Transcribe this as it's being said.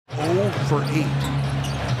0 for 8.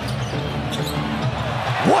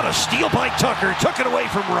 What a steal by Tucker. Took it away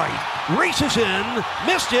from right. Races in.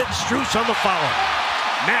 Missed it. Strus on the foul.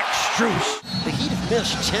 Max Strus. The Heat have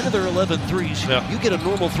missed 10 of their 11 threes. Yeah. You get a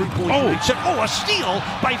normal three-point shot. Oh, a steal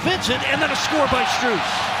by Vincent, and then a score by Strus.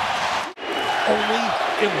 Only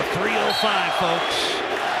in the 3:05, folks.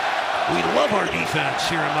 We love our defense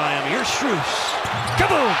here in Miami. Here's Strus.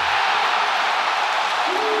 Kaboom!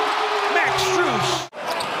 Max Strus.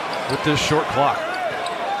 With this short clock.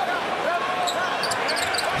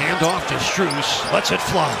 Hand off to Strus. Lets it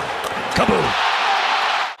fly. Kaboom!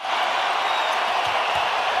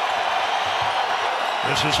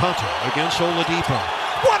 This is Hunter against Oladipo.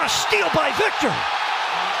 What a steal by Victor!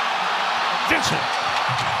 Vincent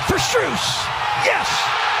for Strus. Yes!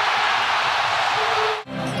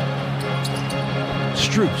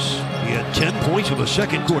 Strus. He had 10 points in the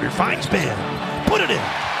second quarter. Finds Bam. Put it in.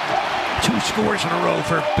 2 scores in a row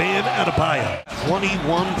for Bam Adebayo.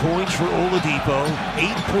 21 points for Oladipo.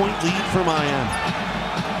 8-point lead for Miami.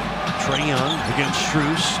 Trae Young against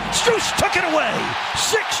Strus. Strus took it away.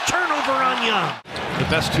 6 turnover on Young. The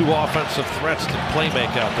best 2 offensive threats to play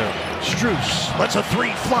make out there. Strus lets a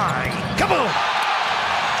 3 fly. Kaboom!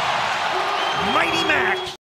 Mighty Max.